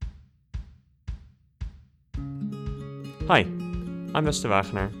Hi, I'm Mr.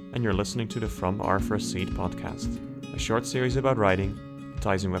 Wagner, and you're listening to the From Our First Seed podcast, a short series about writing that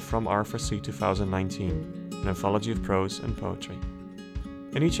ties in with From Our First Seed 2019, an anthology of prose and poetry.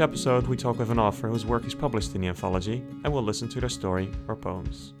 In each episode, we talk with an author whose work is published in the anthology, and we'll listen to their story or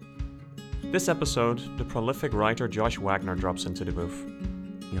poems. This episode, the prolific writer Josh Wagner drops into the booth.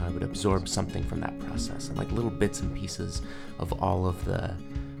 I would absorb something from that process, and like little bits and pieces of all of the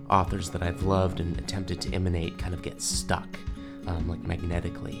authors that I've loved and attempted to imitate kind of get stuck, like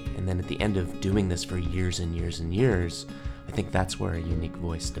magnetically. And then at the end of doing this for years and years and years, I think that's where a unique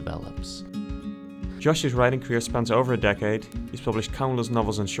voice develops. Josh's writing career spans over a decade. He's published countless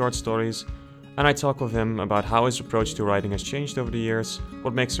novels and short stories, and I talk with him about how his approach to writing has changed over the years,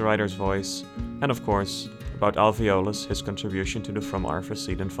 what makes a writer's voice, and of course, about Alveolus, his contribution to the From Our First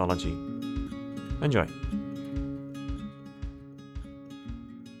Seed anthology. Enjoy.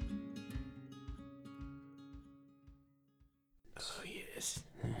 Oh, yes.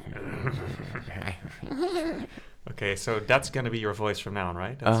 Okay, so that's going to be your voice from now on,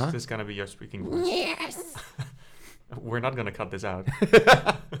 right? This is going to be your speaking voice. Yes. We're not going to cut this out.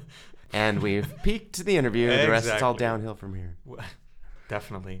 And we've peaked the interview. The rest is all downhill from here.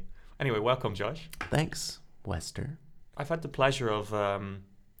 Definitely. Anyway, welcome, Josh. Thanks, Wester. I've had the pleasure of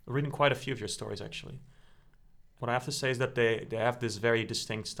reading quite a few of your stories, actually. What I have to say is that they have this very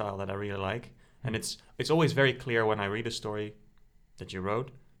distinct style that I really like. And it's always very clear when I read a story that you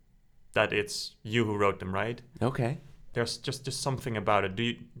wrote that it's you who wrote them, right? Okay. There's just something about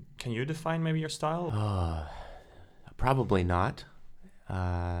it. Can you define maybe your style? Probably not.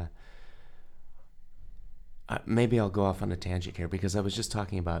 Maybe I'll go off on a tangent here because I was just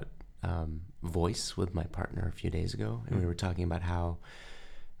talking about voice with my partner a few days ago, and we were talking about how,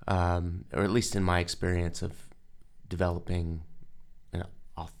 or at least in my experience of developing an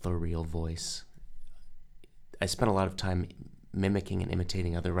authorial voice, I spent a lot of time mimicking and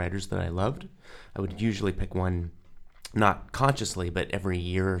imitating other writers that I loved. I would usually pick one, not consciously, but every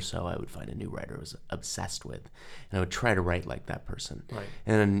year or so I would find a new writer I was obsessed with, and I would try to write like that person. Right.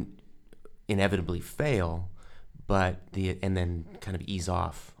 And then inevitably fail, and then kind of ease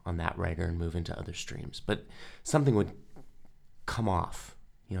off on that writer and move into other streams. But something would come off.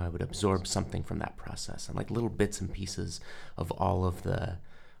 I would absorb something from that process, and like little bits and pieces of all of the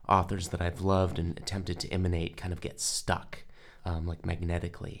authors that I've loved and attempted to imitate kind of get stuck, like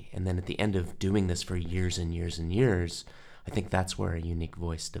magnetically. And then at the end of doing this for years and years and years, I think that's where a unique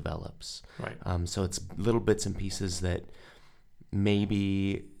voice develops. Right. So it's little bits and pieces that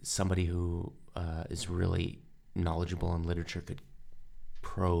maybe somebody who is really knowledgeable in literature could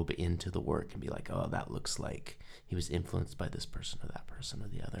probe into the work and be like, oh, that looks like he was influenced by this person or that person or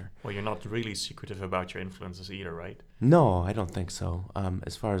the other. Well, you're not really secretive about your influences either, right? No, I don't think so.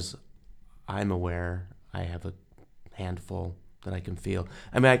 As far as I'm aware, I have a handful that I can feel.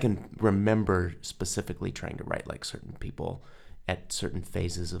 I mean, I can remember specifically trying to write like certain people at certain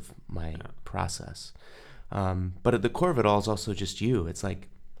phases of my process. But at the core of it all is also just you. It's like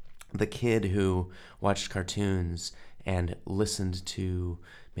the kid who watched cartoons and listened to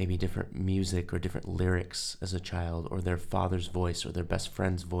maybe different music or different lyrics as a child, or their father's voice or their best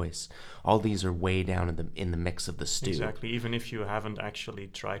friend's voice. All these are way down in the mix of the stew. Exactly. Even if you haven't actually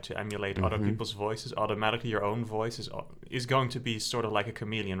tried to emulate other people's voices, automatically your own voice is going to be sort of like a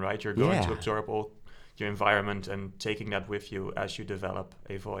chameleon, right? You're going to absorb all your environment and taking that with you as you develop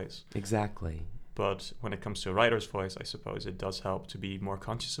a voice. Exactly. But when it comes to a writer's voice, I suppose it does help to be more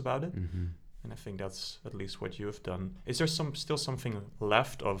conscious about it. Mm-hmm. And I think that's at least what you have done. Is there still something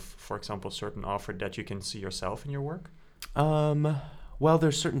left of, for example, certain author that you can see yourself in your work? Well,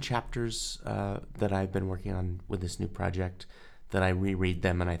 there's certain chapters that I've been working on with this new project that I reread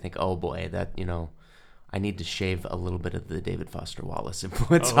them and I think, oh boy, that, I need to shave a little bit of the David Foster Wallace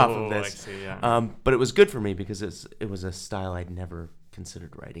influence off of this. I see, yeah. But it was good for me because it was a style I'd never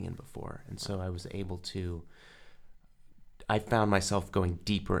considered writing in before. And so I was able to, I found myself going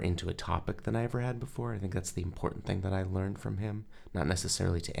deeper into a topic than I ever had before. I think that's the important thing that I learned from him, not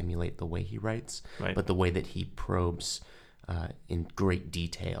necessarily to emulate the way he writes, right, but the way that he probes in great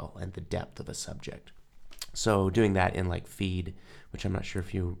detail and the depth of a subject. So doing that in like Feed, which I'm not sure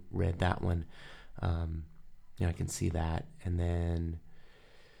if you read that one, I can see that. And then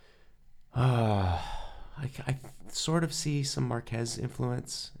I sort of see some Marquez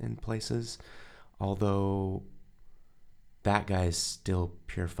influence in places, although that guy is still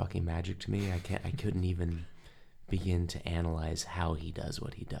pure fucking magic to me. I couldn't even begin to analyze how he does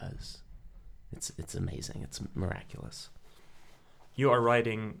what he does. It's amazing. It's miraculous. You are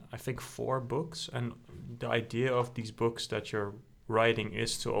writing, I think, 4 books, and the idea of these books that you're writing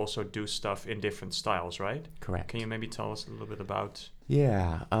is to also do stuff in different styles, right? Correct. Can you maybe tell us a little bit about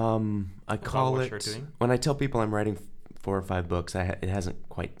Yeah, I call what it, you're doing? when I tell people I'm writing 4 or 5 books, it hasn't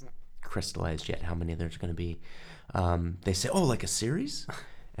quite crystallized yet how many there's going to be. They say, oh, like a series?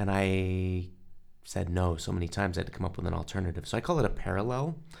 And I said no so many times I had to come up with an alternative. So I call it a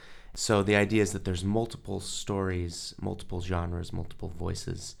parallel. So the idea is that there's multiple stories, multiple genres, multiple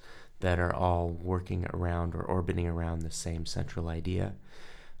voices that are all working around or orbiting around the same central idea,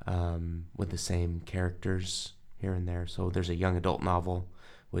 with the same characters here and there. So there's a young adult novel,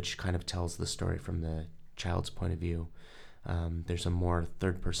 which kind of tells the story from the child's point of view. There's a more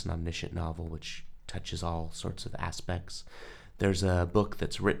third-person omniscient novel, which touches all sorts of aspects. There's a book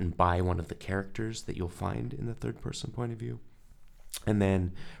that's written by one of the characters that you'll find in the third-person point of view. And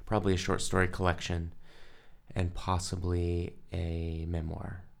then probably a short story collection and possibly a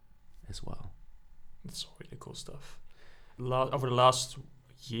memoir as well. It's really cool stuff. Over the last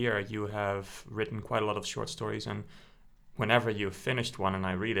year, you have written quite a lot of short stories, and whenever you've finished one and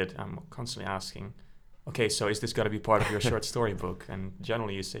I read it, I'm constantly asking, okay, so is this going to be part of your short story book? And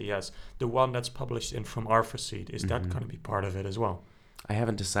generally you say yes. The one that's published in From Arthur Seed, is that going to be part of it as well? I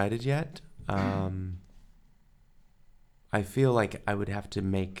haven't decided yet. I feel like I would have to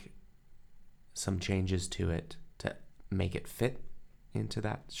make some changes to it to make it fit into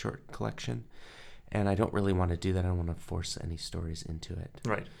that short collection. And I don't really want to do that. I don't want to force any stories into it.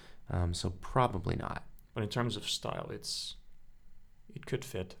 Right. So probably not. But in terms of style, it could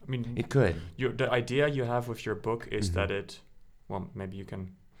fit. I mean, it could. The idea you have with your book is that it, well, maybe you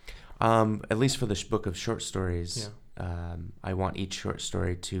can. At least for this book of short stories, Yeah. I want each short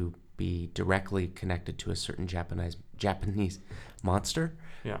story to be directly connected to a certain Japanese monster,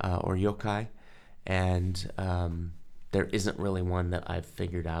 or yokai, and there isn't really one that I've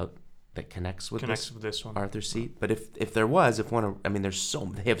figured out that connects with this one, Arthur Seat. But if there was,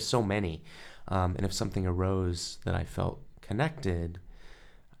 they have so many, and if something arose that I felt connected,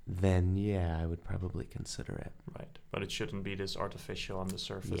 then yeah, I would probably consider it. Right, but it shouldn't be this artificial on the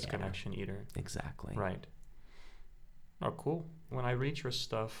surface connection either. Exactly. Right. Oh, cool. When I read your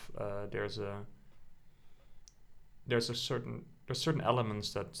stuff, there's certain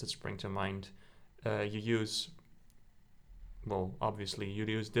elements that spring to mind. Obviously you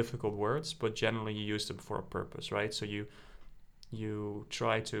use difficult words, but generally you use them for a purpose, right? So you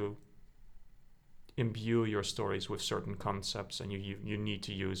try to imbue your stories with certain concepts, and you need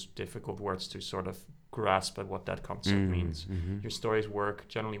to use difficult words to sort of grasp at what that concept means. Mm-hmm. Your stories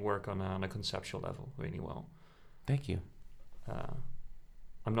generally work on a conceptual level really well. Thank you.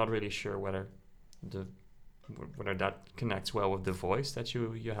 I'm not really sure whether that connects well with the voice that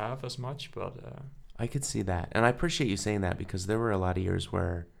you have as much, but I could see that, and I appreciate you saying that, because there were a lot of years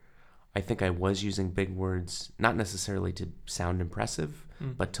where I think I was using big words, not necessarily to sound impressive,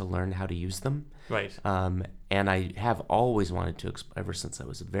 but to learn how to use them. Right. And I have always wanted to, ever since I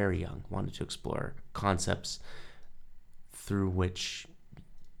was very young, wanted to explore concepts through which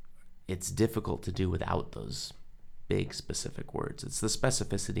it's difficult to do without those big specific words. It's the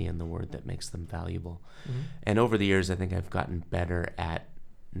specificity in the word that makes them valuable. Mm-hmm. And over the years, I think I've gotten better at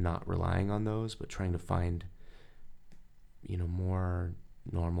not relying on those, but trying to find, more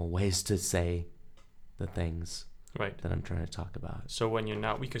normal ways to say the things that I'm trying to talk about. So when you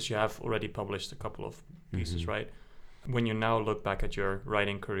now, because you have already published a couple of pieces, right? When you now look back at your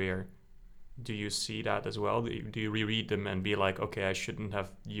writing career, do you see that as well? Do you reread them and be like, okay, I shouldn't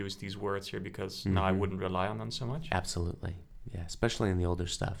have used these words here because now I wouldn't rely on them so much? Absolutely. Yeah, especially in the older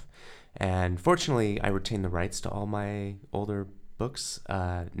stuff. And fortunately, I retain the rights to all my older books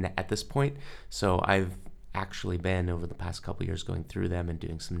at this point. So I've actually been, over the past couple of years, going through them and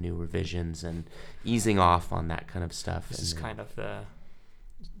doing some new revisions and easing off on that kind of stuff. This is kind of the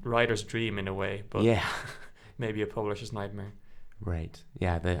writer's dream in a way, but maybe a publisher's nightmare. Right.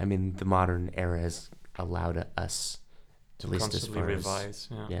 Yeah. The modern era has allowed us, to at least constantly as far revise.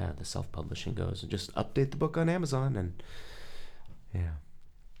 as the self-publishing goes, and just update the book on Amazon, and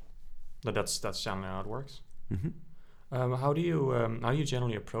But that's generally how it works. Mm-hmm. How do you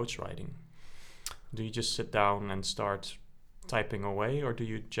generally approach writing? Do you just sit down and start typing away, or do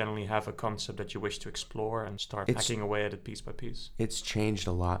you generally have a concept that you wish to explore and start hacking away at it piece by piece? It's changed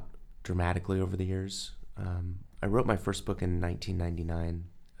a lot dramatically over the years. I wrote my first book in 1999.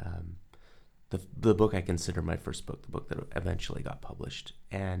 The book I consider my first book, the book that eventually got published.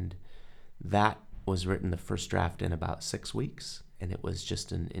 And that was written, the first draft, in about 6 weeks. And it was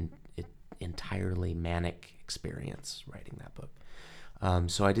just an entirely manic experience writing that book.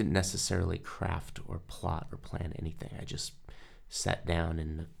 So I didn't necessarily craft or plot or plan anything. I just sat down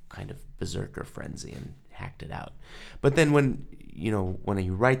in a kind of berserker frenzy and hacked it out. But then when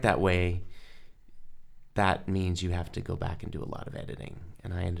you write that way, that means you have to go back and do a lot of editing.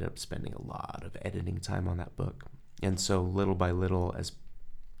 And I ended up spending a lot of editing time on that book. And so little by little, as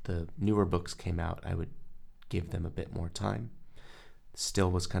the newer books came out, I would give them a bit more time.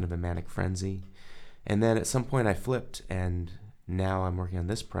 Still was kind of a manic frenzy. And then at some point I flipped, and now I'm working on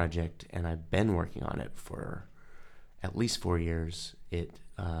this project, and I've been working on it for at least 4 years. It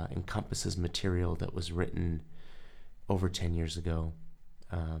encompasses material that was written over 10 years ago.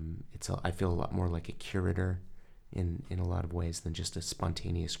 I feel a lot more like a curator in a lot of ways than just a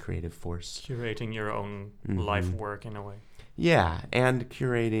spontaneous creative force. Curating your own life work in a way. Yeah, and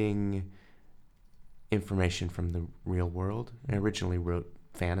curating information from the real world. I originally wrote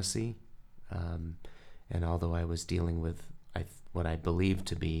fantasy, and although I was dealing with what I believed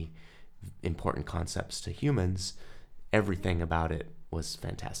to be important concepts to humans, everything about it was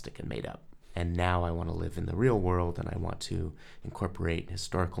fantastic and made up. And now I want to live in the real world, and I want to incorporate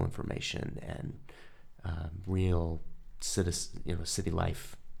historical information and real city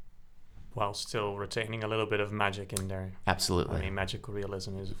life, while still retaining a little bit of magic in there. Absolutely. I mean, magical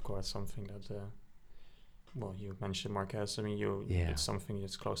realism is, of course, something that, you mentioned Marquez. I mean, it's something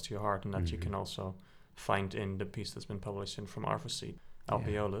that's close to your heart, and that you can also find in the piece that's been published in From Arthur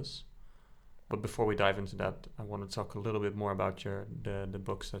Albiolus. But before we dive into that, I want to talk a little bit more about the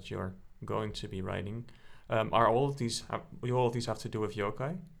books that you're going to be writing. Are all of these have to do with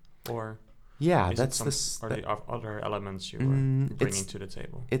yokai, or are there other elements you are bringing to the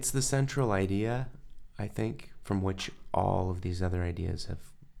table? It's the central idea, I think, from which all of these other ideas have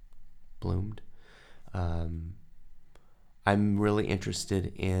bloomed. I'm really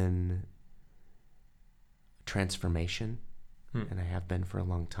interested in transformation, and I have been for a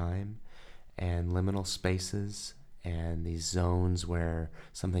long time, and liminal spaces, and these zones where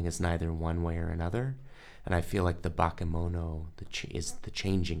something is neither one way or another. And I feel like the bakemono is the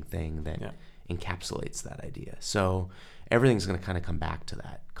changing thing that encapsulates that idea. So everything's going to kind of come back to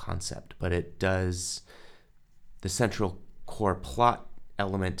that concept, but it does. The central core plot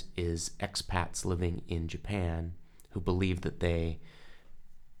element is expats living in Japan who believe that they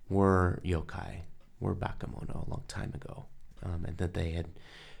were yokai, were bakemono a long time ago, and that they had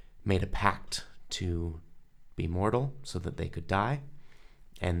made a pact to be mortal so that they could die.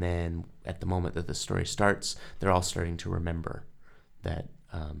 And then at the moment that the story starts, they're all starting to remember that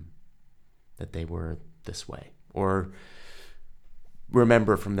that they were this way, or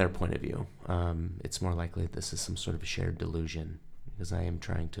remember from their point of view. It's more likely that this is some sort of a shared delusion, because I am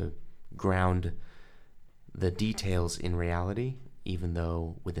trying to ground the details in reality, even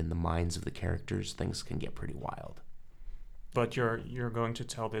though within the minds of the characters things can get pretty wild. But you're going to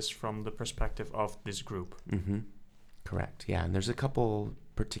tell this from the perspective of this group. Mm-hmm. Correct. Yeah, and there's a couple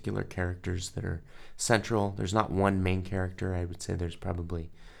particular characters that are central. There's not one main character. I would say there's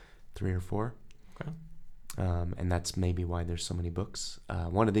probably 3 or 4. Okay. And that's maybe why there's so many books.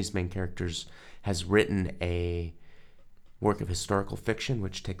 One of these main characters has written a work of historical fiction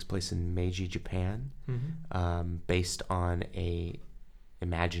which takes place in Meiji, Japan, based on a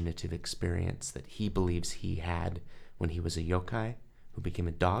imaginative experience that he believes he had when he was a yokai who became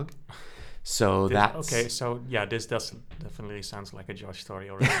a dog. So this definitely sounds like a Josh story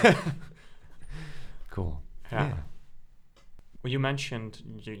already. Cool. Yeah. Well, you mentioned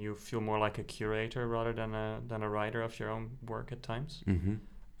you feel more like a curator rather than a writer of your own work at times. Mm-hmm.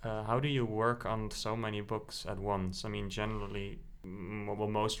 How do you work on so many books at once? I mean, generally,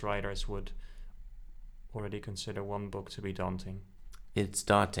 most writers would already consider one book to be daunting. It's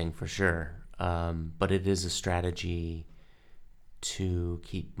daunting for sure, but it is a strategy to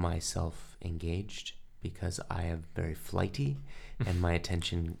keep myself engaged, because I am very flighty and my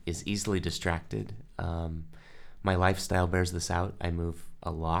attention is easily distracted. My lifestyle bears this out. I move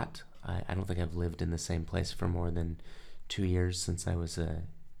a lot. I don't think I've lived in the same place for more than 2 years since I was a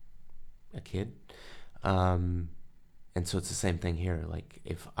kid. And so it's the same thing here. Like,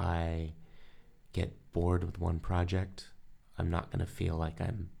 if I get bored with one project, I'm not going to feel like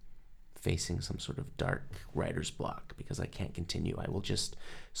I'm facing some sort of dark writer's block because I can't continue. I will just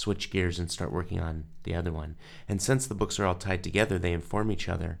switch gears and start working on the other one. And since the books are all tied together, they inform each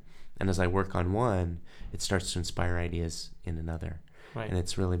other. And as I work on one, it starts to inspire ideas in another. Right. And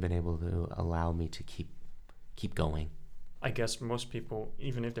it's really been able to allow me to keep going. I guess most people,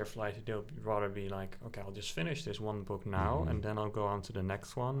 even if they're flighty, they'll rather be like, okay, I'll just finish this one book now, and then I'll go on to the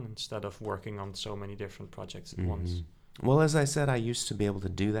next one, instead of working on so many different projects at once. Well, as I said, I used to be able to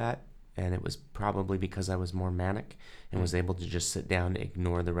do that, and it was probably because I was more manic and was able to just sit down,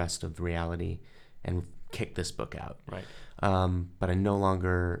 ignore the rest of reality, and kick this book out. Right. But I no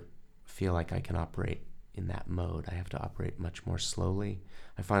longer feel like I can operate in that mode. I have to operate much more slowly.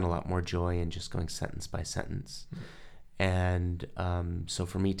 I find a lot more joy in just going sentence by sentence. And so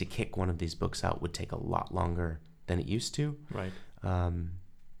for me to kick one of these books out would take a lot longer than it used to. Right.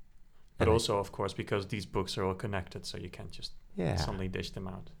 But also, of course, because these books are all connected, so you can't just suddenly dish them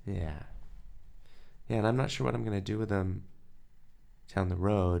out. Yeah. Yeah, and I'm not sure what I'm going to do with them down the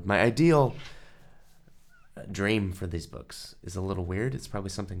road. My ideal dream for these books is a little weird. It's probably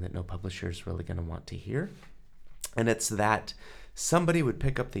something that no publisher is really going to want to hear. And it's that somebody would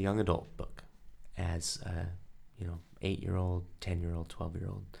pick up the young adult book as a, 8-year-old, 10-year-old,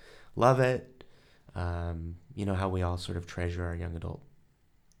 12-year-old. Love it. How we all sort of treasure our young adult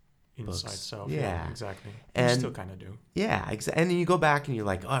Inside books. self. Yeah, exactly. And you still kind of do. Yeah, and then you go back and you're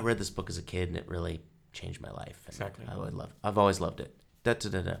like, oh, I read this book as a kid and it really changed my life. And exactly. I've always loved it.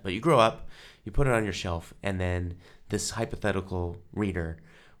 But you grow up, you put it on your shelf, and then this hypothetical reader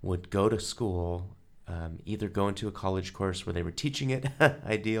would go to school, either go into a college course where they were teaching it,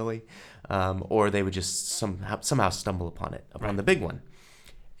 ideally, or they would just somehow stumble upon the big one.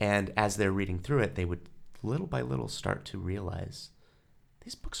 And as they're reading through it, they would little by little start to realize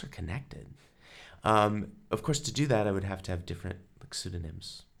these books are connected. Of course, to do that, I would have to have different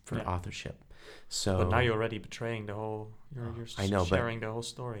pseudonyms for authorship. So, but now you're already betraying the whole. You're sharing the whole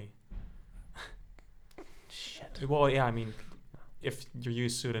story. Shit. Well, yeah. I mean, if you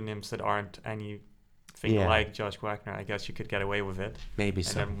use pseudonyms that aren't anything like Josh Wagner, I guess you could get away with it. Maybe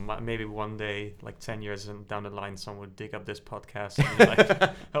so. And then maybe one day, like 10 years down the line, someone would dig up this podcast and be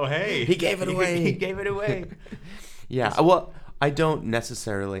like, "Oh, hey, he gave it away. He gave it away." Yeah. Well, I don't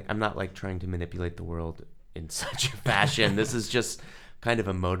necessarily. I'm not like trying to manipulate the world in such a fashion. This is just kind of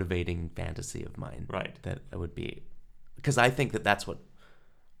a motivating fantasy of mine, right? That it would be, because I think that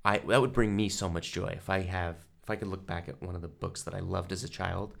would bring me so much joy if I could look back at one of the books that I loved as a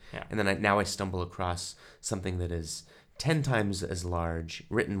child, and then now I stumble across something that is 10 times as large,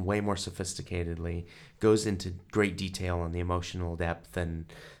 written way more sophisticatedly, goes into great detail on the emotional depth and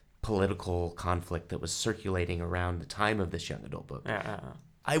political conflict that was circulating around the time of this young adult book.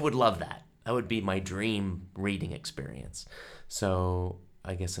 I would love that. That would be my dream reading experience. So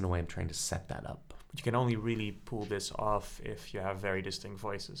I guess in a way I'm trying to set that up. But you can only really pull this off if you have very distinct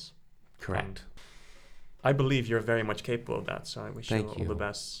voices. Correct. And I believe you're very much capable of that, so I wish you all the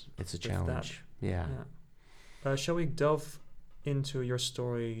best. It's a challenge. Yeah. Shall we delve into your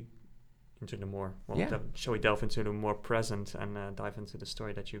story, shall we delve into the more present and dive into the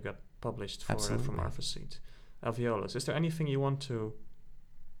story that you got published from Arthur Seat? Alveolus, is there anything you want to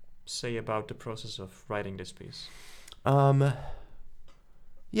say about the process of writing this piece?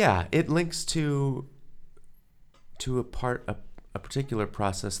 Yeah, it links to a particular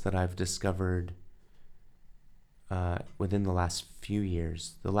process that I've discovered within the last few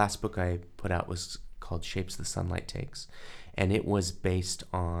years. The last book I put out was called Shapes the Sunlight Takes, and it was based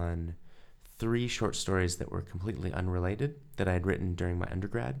on 3 short stories that were completely unrelated that I had written during my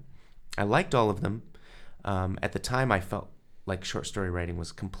undergrad. I liked all of them. At the time, I felt like short story writing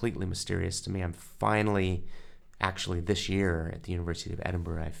was completely mysterious to me. I'm finally, actually this year at the University of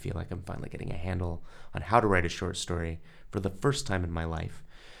Edinburgh, I feel like I'm finally getting a handle on how to write a short story for the first time in my life.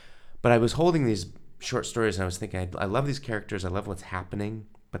 But I was holding these short stories and I was thinking, I love these characters, I love what's happening,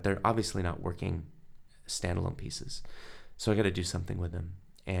 but they're obviously not working standalone pieces. So I got to do something with them.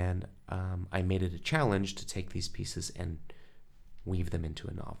 And I made it a challenge to take these pieces and weave them into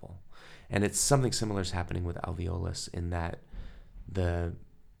a novel. And it's something similar is happening with Alveolus in that the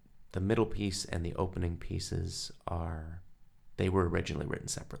middle piece and the opening pieces they were originally written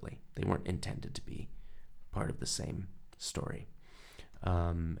separately. They weren't intended to be part of the same story.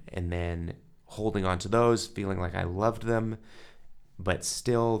 And then holding on to those, feeling like I loved them, but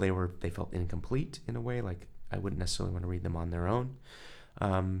still they felt incomplete in a way, like I wouldn't necessarily want to read them on their own.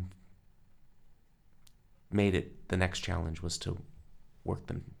 Made it, the next challenge was to work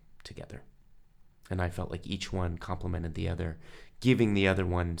them together. And I felt like each one complemented the other, giving the other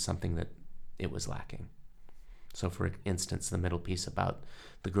one something that it was lacking. So for instance, the middle piece about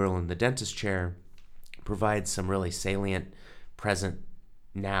the girl in the dentist chair provides some really salient, present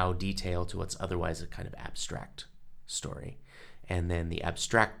now detail to what's otherwise a kind of abstract story. And then the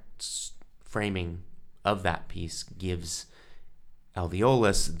abstract framing of that piece gives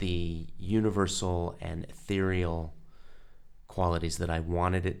Alveolus the universal and ethereal qualities that I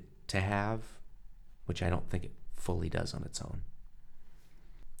wanted it to have, which I don't think it fully does on its own.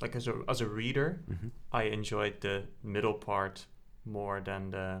 Like as a reader, I enjoyed the middle part more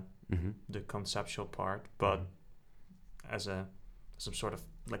than the conceptual part, but as some sort of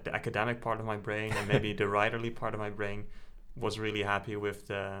like the academic part of my brain and maybe the writerly part of my brain, was really happy with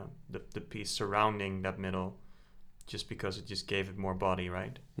the piece surrounding that middle, just because it just gave it more body,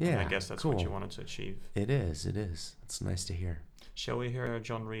 right? And I Yeah, guess that's cool. what you wanted to achieve. It is. It's nice to hear. Shall we hear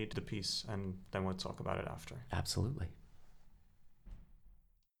John read the piece, and then we'll talk about it after? Absolutely.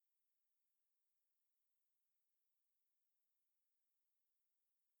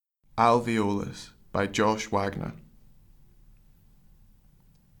 Alveolus by Josh Wagner.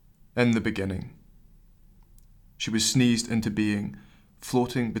 In the beginning. She was sneezed into being,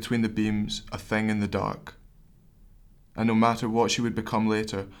 floating between the beams, a thing in the dark. And no matter what she would become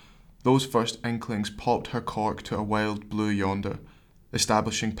later, those first inklings popped her cork to a wild blue yonder,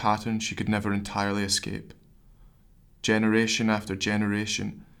 establishing patterns she could never entirely escape. Generation after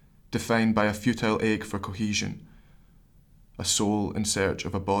generation, defined by a futile ache for cohesion, a soul in search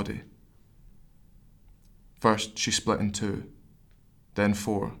of a body. First she split in 2, then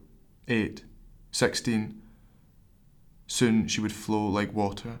 4, 8, 16. Soon she would flow like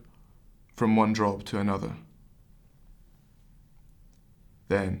water, from one drop to another.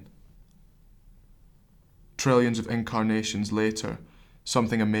 Then, trillions of incarnations later,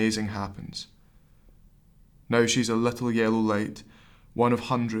 something amazing happens. Now she's a little yellow light, one of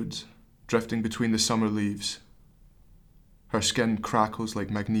hundreds, drifting between the summer leaves. Her skin crackles like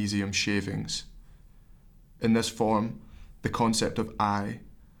magnesium shavings. In this form, the concept of I,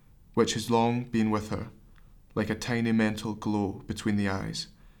 which has long been with her, like a tiny mental glow between the eyes,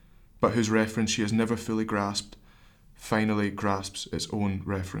 but whose reference she has never fully grasped, finally grasps its own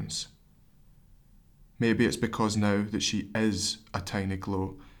reference. Maybe it's because now that she is a tiny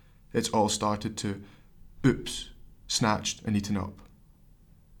glow, it's all started to, oops, snatched and eaten up.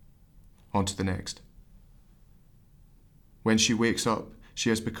 On to the next. When she wakes up, she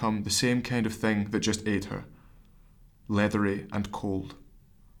has become the same kind of thing that just ate her, leathery and cold.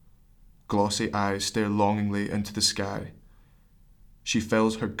 Glossy eyes stare longingly into the sky. She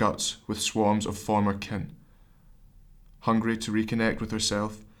fills her guts with swarms of former kin. Hungry to reconnect with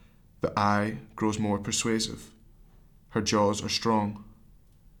herself, the I grows more persuasive. Her jaws are strong.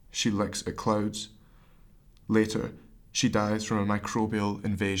 She licks at clouds. Later, she dies from a microbial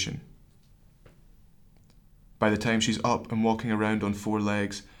invasion. By the time she's up and walking around on 4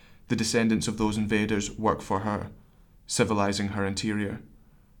 legs, the descendants of those invaders work for her, civilizing her interior.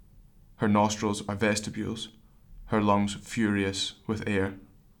 Her nostrils are vestibules, her lungs furious with air.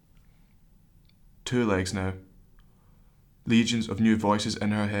 2 legs now. Legions of new voices in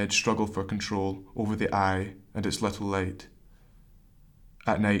her head struggle for control over the I and its little light.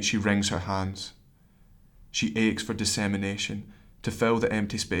 At night she wrings her hands. She aches for dissemination, to fill the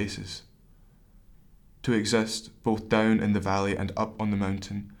empty spaces. To exist both down in the valley and up on the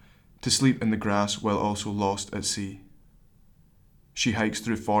mountain, to sleep in the grass while also lost at sea. She hikes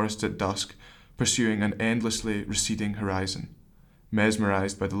through forests at dusk, pursuing an endlessly receding horizon,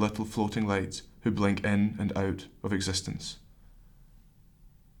 mesmerized by the little floating lights who blink in and out of existence.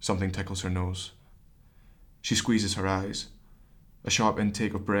 Something tickles her nose. She squeezes her eyes. A sharp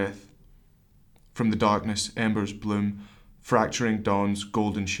intake of breath. From the darkness, embers bloom, fracturing dawn's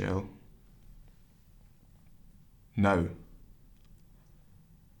golden shell. Now.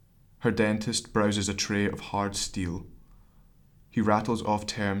 Her dentist browses a tray of hard steel. He rattles off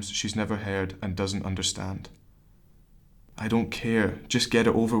terms she's never heard and doesn't understand. I don't care, just get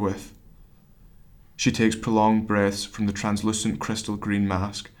it over with. She takes prolonged breaths from the translucent crystal green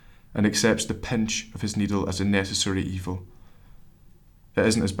mask and accepts the pinch of his needle as a necessary evil. It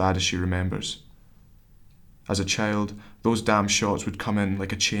isn't as bad as she remembers. As a child, those damn shots would come in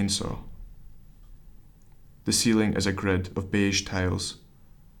like a chainsaw. The ceiling is a grid of beige tiles.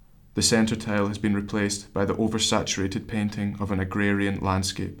 The centre tile has been replaced by the oversaturated painting of an agrarian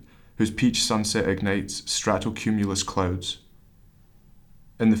landscape whose peach sunset ignites stratocumulus clouds.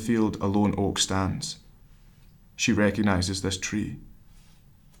 In the field a lone oak stands. She recognizes this tree.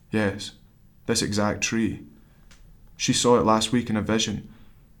 Yes, this exact tree. She saw it last week in a vision,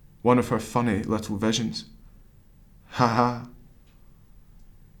 one of her funny little visions. Ha ha.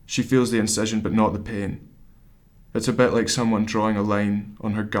 She feels the incision but not the pain. It's a bit like someone drawing a line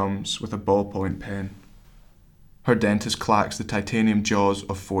on her gums with a ballpoint pen. Her dentist clacks the titanium jaws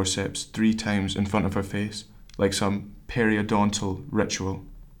of forceps 3 times in front of her face, like some periodontal ritual.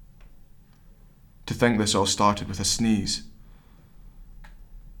 To think this all started with a sneeze.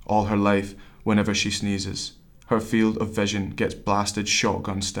 All her life, whenever she sneezes, her field of vision gets blasted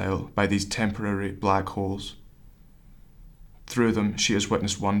shotgun style by these temporary black holes. Through them she has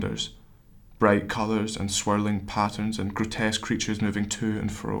witnessed wonders, bright colours and swirling patterns and grotesque creatures moving to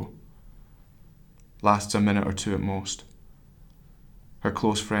and fro. Lasts a minute or 2 at most. Her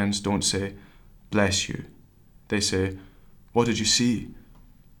close friends don't say, bless you. They say, What did you see?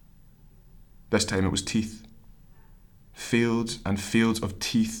 This time it was teeth. Fields and fields of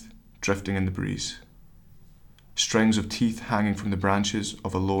teeth drifting in the breeze. Strings of teeth hanging from the branches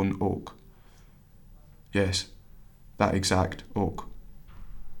of a lone oak. Yes, that exact oak.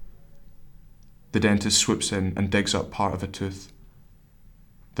 The dentist swoops in and digs up part of a tooth.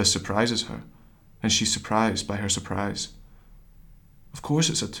 This surprises her, and she's surprised by her surprise. Of course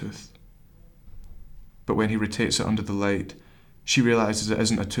it's a tooth. But when he rotates it under the light, she realizes it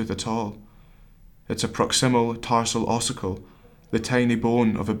isn't a tooth at all. It's a proximal tarsal ossicle, the tiny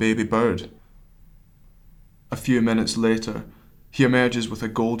bone of a baby bird. A few minutes later, he emerges with a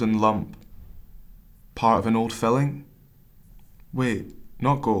golden lump. Part of an old filling? Wait,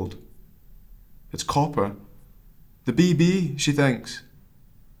 not gold. It's copper. The BB, she thinks.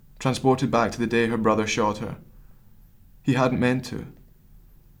 Transported back to the day her brother shot her. He hadn't meant to.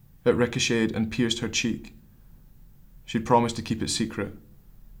 It ricocheted and pierced her cheek. She'd promised to keep it secret.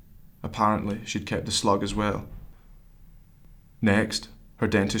 Apparently, she'd kept the slug as well. Next, her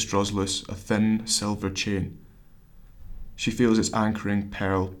dentist draws loose a thin silver chain. She feels its anchoring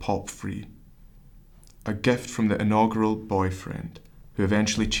pearl pop free. A gift from the inaugural boyfriend, who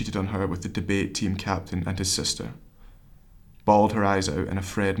eventually cheated on her with the debate team captain and his sister. Bawled her eyes out in a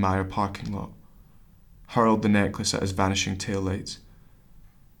Fred Meyer parking lot. Hurled the necklace at his vanishing taillights.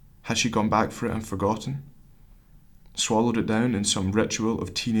 Had she gone back for it and forgotten? Swallowed it down in some ritual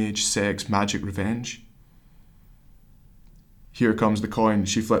of teenage sex magic revenge? Here comes the coin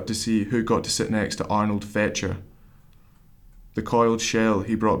she flipped to see who got to sit next to Arnold Fetcher. The coiled shell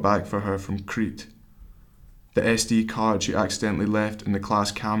he brought back for her from Crete. The SD card she accidentally left in the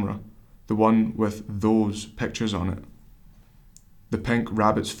class camera, the one with those pictures on it. The pink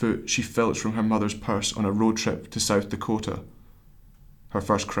rabbit's foot she filched from her mother's purse on a road trip to South Dakota. Her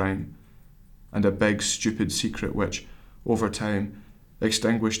first crime, and a big, stupid secret which, over time,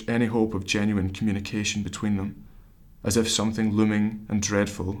 extinguished any hope of genuine communication between them, as if something looming and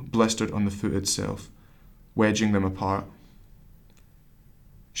dreadful blistered on the foot itself, wedging them apart.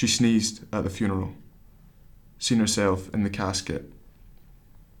 She sneezed at the funeral, seen herself in the casket.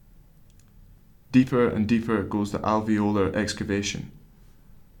 Deeper and deeper goes the alveolar excavation.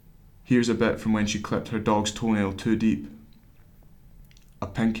 Here's a bit from when she clipped her dog's toenail too deep. A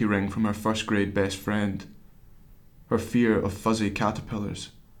pinky ring from her first grade best friend. Her fear of fuzzy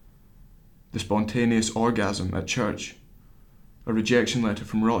caterpillars. The spontaneous orgasm at church. A rejection letter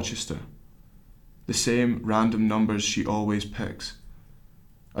from Rochester. The same random numbers she always picks.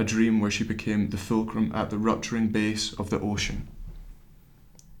 A dream where she became the fulcrum at the rupturing base of the ocean.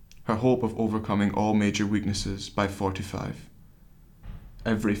 Her hope of overcoming all major weaknesses by 45.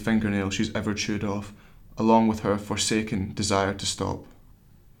 Every fingernail she's ever chewed off, along with her forsaken desire to stop.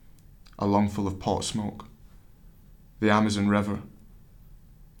 A lungful of pot smoke. The Amazon River.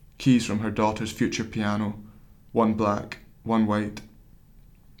 Keys from her daughter's future piano, one black, one white.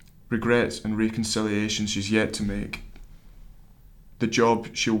 Regrets and reconciliations she's yet to make. The job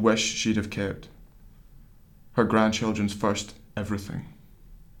she'll wish she'd have kept. Her grandchildren's first everything.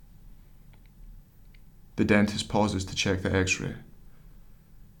 The dentist pauses to check the x-ray.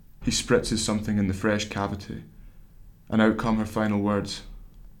 He spritzes something in the fresh cavity, and out come her final words.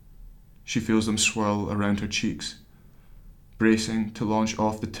 She feels them swirl around her cheeks, bracing to launch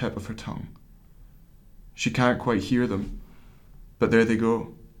off the tip of her tongue. She can't quite hear them, but there they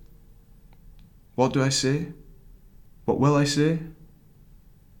go. What do I say? What will I say?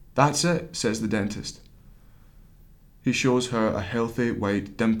 That's it, says the dentist. He shows her a healthy,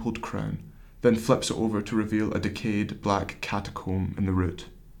 white, dimpled crown, then flips it over to reveal a decayed black catacomb in the root.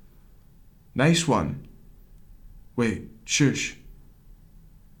 Nice one. Wait, shush.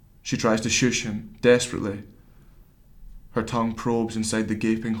 She tries to shush him, desperately. Her tongue probes inside the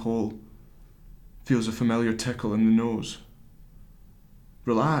gaping hole, feels a familiar tickle in the nose.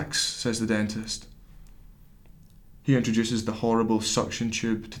 Relax, says the dentist. He introduces the horrible suction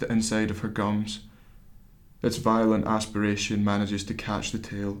tube to the inside of her gums. Its violent aspiration manages to catch the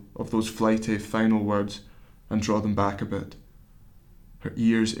tail of those flighty final words and draw them back a bit. Her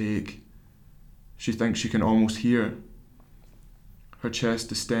ears ache. She thinks she can almost hear. Her chest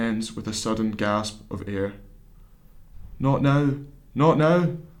distends with a sudden gasp of air. Not now, not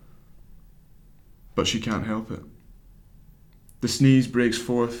now. But she can't help it. The sneeze breaks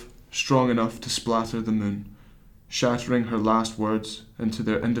forth, strong enough to splatter the moon, shattering her last words into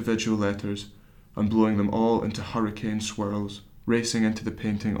their individual letters and blowing them all into hurricane swirls, racing into the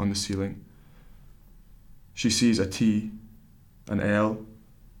painting on the ceiling. She sees a T, an L,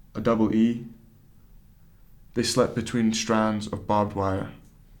 a double E. They slip between strands of barbed wire.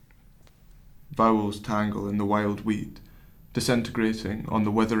 Vowels tangle in the wild wheat, disintegrating on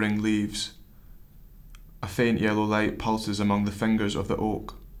the withering leaves. A faint yellow light pulses among the fingers of the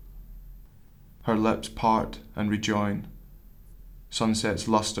oak. Her lips part and rejoin. Sunset's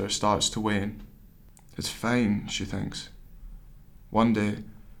luster starts to wane. It's fine, she thinks. One day,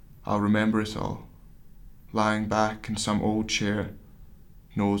 I'll remember it all, lying back in some old chair,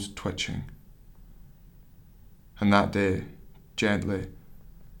 nose twitching. And that day, gently,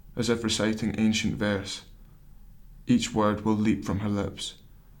 as if reciting ancient verse, each word will leap from her lips,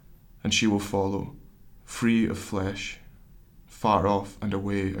 and she will follow, free of flesh, far off and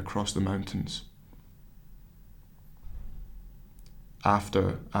away across the mountains.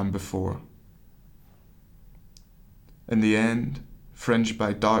 After and before. In the end, fringed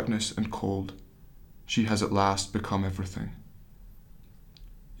by darkness and cold, she has at last become everything.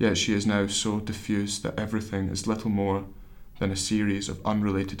 Yet she is now so diffuse that everything is little more than a series of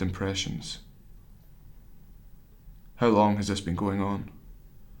unrelated impressions. How long has this been going on?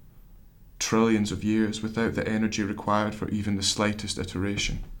 Trillions of years without the energy required for even the slightest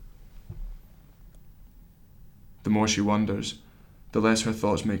iteration. The more she wonders, the less her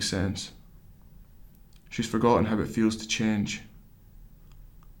thoughts make sense. She's forgotten how it feels to change.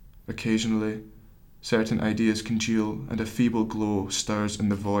 Occasionally, certain ideas congeal and a feeble glow stirs in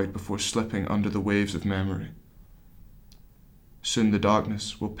the void before slipping under the waves of memory. Soon the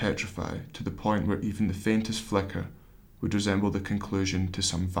darkness will petrify to the point where even the faintest flicker would resemble the conclusion to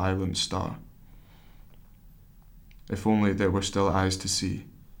some violent star. If only there were still eyes to see.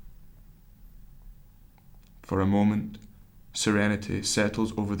 For a moment, serenity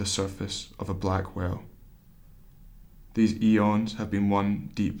settles over the surface of a black well. These eons have been one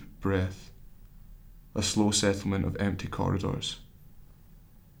deep breath, a slow settlement of empty corridors.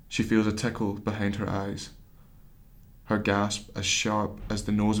 She feels a tickle behind her eyes, her gasp as sharp as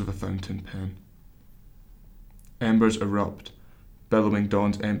the nose of a fountain pen. Embers erupt, billowing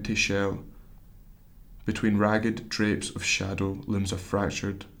dawn's empty shell. Between ragged drapes of shadow looms a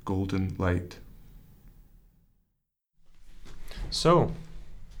fractured golden light. So,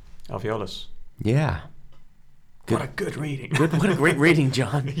 Alveolus. Yeah. Good. What a good reading. Good. What a great reading,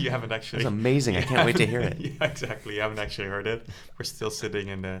 John. You haven't actually. That's amazing. I can't wait to hear it. Yeah, exactly. You haven't actually heard it. We're still sitting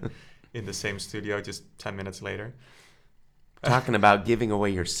in the same studio just 10 minutes later. Talking about giving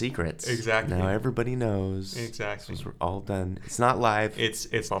away your secrets. Exactly. Now everybody knows. Exactly. We're all done. It's not live. It's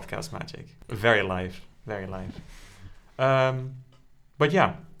podcast magic. Very live. Very live. But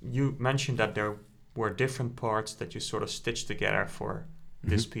yeah, you mentioned that there were different parts that you sort of stitched together for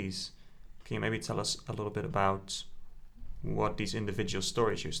this piece. Can you maybe tell us a little bit about what these individual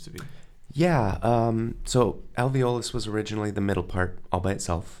stories used to be? Yeah. So Alveolus was originally the middle part all by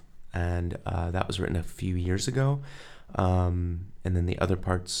itself, and that was written a few years ago. And then the other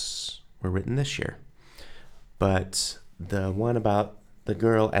parts were written this year. But the one about the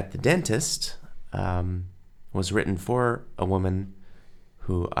girl at the dentist was written for a woman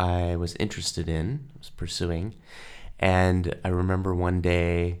who I was interested in, was pursuing. And I remember one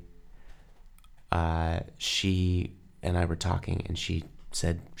day she and I were talking, and she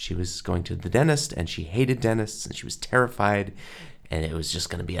said she was going to the dentist and she hated dentists and she was terrified and it was just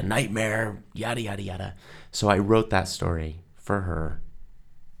going to be a nightmare, yada, yada, yada. So I wrote that story for her,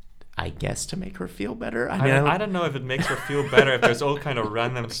 I guess, to make her feel better. I don't know if it makes her feel better if there's all kind of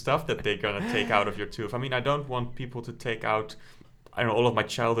random stuff that they're going to take out of your tooth. I mean, I don't want people to take out, I don't know, all of my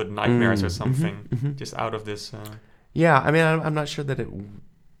childhood nightmares or something just out of this. Yeah, I mean, I'm not sure that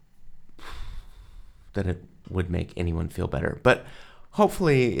it would make anyone feel better, but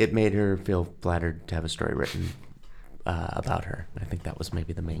hopefully it made her feel flattered to have a story written about her. I think that was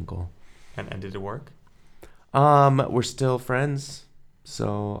maybe the main goal. And did it work? We're still friends,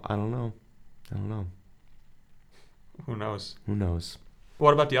 so I don't know. Who knows?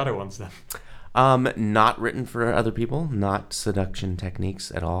 What about the other ones then? Not written for other people, not seduction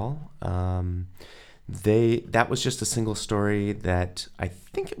techniques at all. That was just a single story that I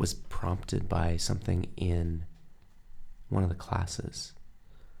think it was prompted by something in one of the classes.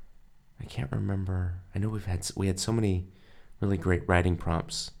 I can't remember. I know we had so many really great writing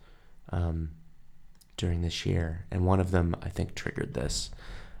prompts during this year, and one of them I think triggered this.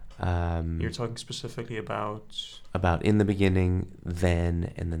 You're talking specifically about in the beginning,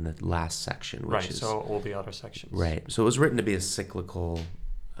 then, and then the last section, which is so all the other sections. Right. So it was written to be a cyclical,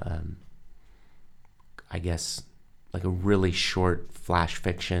 I guess, like a really short flash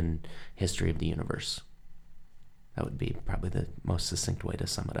fiction history of the universe. That would be probably the most succinct way to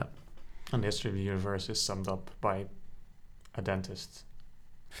sum it up. And the history of the universe is summed up by a dentist.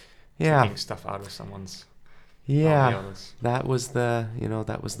 Yeah. Taking stuff out of someone's. Yeah. That was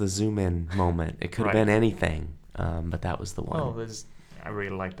the zoom in moment. It could have been anything. but that was the one. Oh, I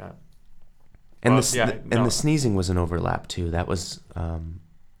really like that. And Well, the sneezing was an overlap too. That was,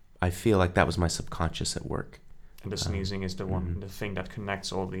 I feel like that was my subconscious at work. And the sneezing is the one, the thing that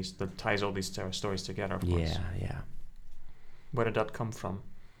connects all these, that ties all these stories together, of course. Yeah. Where did that come from?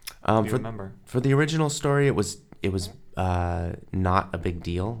 Do you remember? For the original story, it was not a big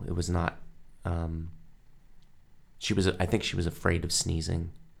deal. It was not. I think she was afraid of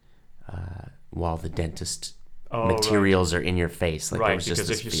sneezing, while the dentist materials are in your face. Like, there was just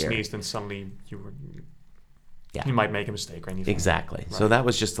because if you fear. sneezed, then suddenly you might make a mistake or anything. Exactly. Right. So that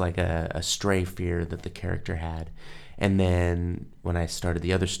was just like a stray fear that the character had. And then when I started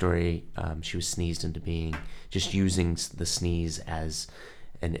the other story, she was sneezed into being, just using the sneeze as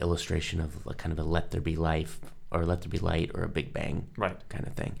an illustration of a kind of a let there be life, or let there be light, or a big bang kind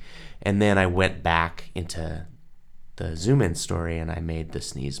of thing. And then I went back into the Zoom In story, and I made the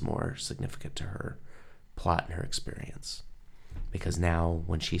sneeze more significant to her plot and her experience. Because now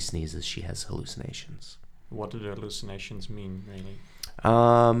when she sneezes, she has hallucinations. What do the hallucinations mean, really?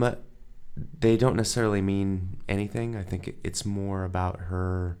 They don't necessarily mean anything. I think it's more about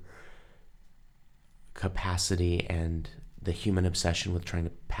her capacity and the human obsession with trying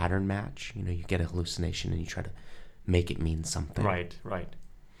to pattern match. You know, you get a hallucination and you try to make it mean something. Right.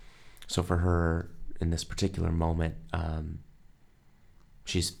 So for her, in this particular moment,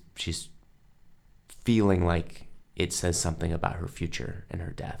 she's feeling like it says something about her future and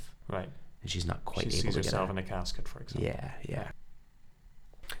her death. Right. And she's not quite able to She get sees herself out. in a casket, for example. Yeah.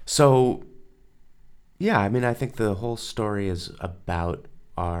 So, yeah, I mean, I think the whole story is about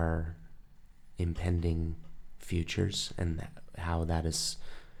our impending futures and how that is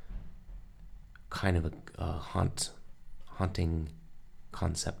kind of a haunting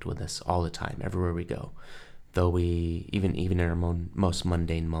concept with us all the time, everywhere we go. Though we, even in our most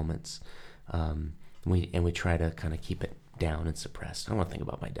mundane moments, we try to kind of keep it down and suppressed. I don't want to think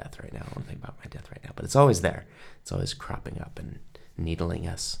about my death right now. But it's always there. It's always cropping up and needling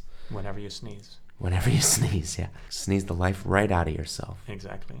us. Whenever you sneeze, yeah. Sneeze the life right out of yourself.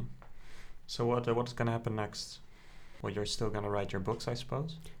 Exactly. So what is going to happen next? Well, you're still going to write your books, I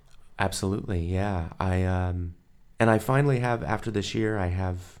suppose? Absolutely, yeah. I finally have, after this year,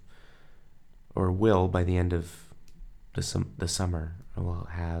 will by the end of the summer, I will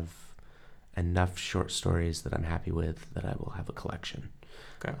have enough short stories that I'm happy with that I will have a collection.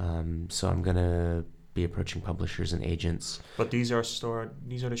 Okay. So I'm gonna be approaching publishers and agents. But these are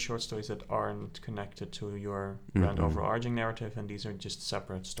the short stories that aren't connected to your grand overarching narrative, and these are just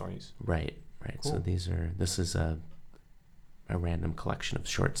separate stories. Right. Cool. So this is a random collection of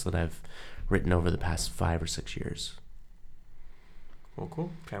shorts that I've written over the past 5 or 6 years.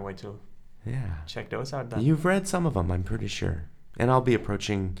 Cool. Can't wait to check those out then. You've read some of them, I'm pretty sure. And I'll be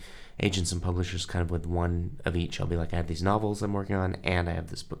approaching agents and publishers kind of with one of each. I'll be like, I have these novels I'm working on, and I have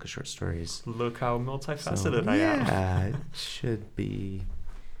this book of short stories. Look how multifaceted I am. Yeah, it should be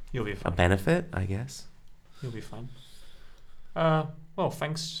You'll be fine. a benefit, I guess. You'll be fine. Well,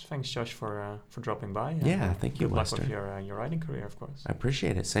 thanks, Josh, for dropping by. Yeah, thank you, Good luck Lester. with your writing career, of course. I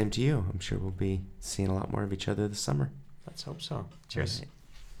appreciate it. Same to you. I'm sure we'll be seeing a lot more of each other this summer. Let's hope so. Cheers. All right.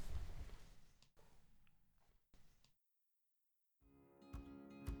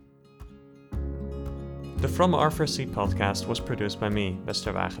 The From Arthur Seat podcast was produced by me,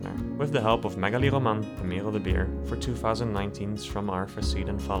 Wester Wagener, with the help of Magali Roman and Merel de Beer for 2019's From Arthur Seat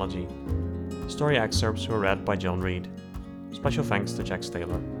anthology. Story excerpts were read by John Reed. Special thanks to Jack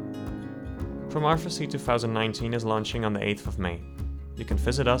Taylor. From Arthur Seat 2019 is launching on the 8th of May. You can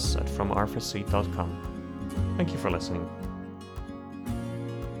visit us at FromArthurSeat.com. Thank you for listening.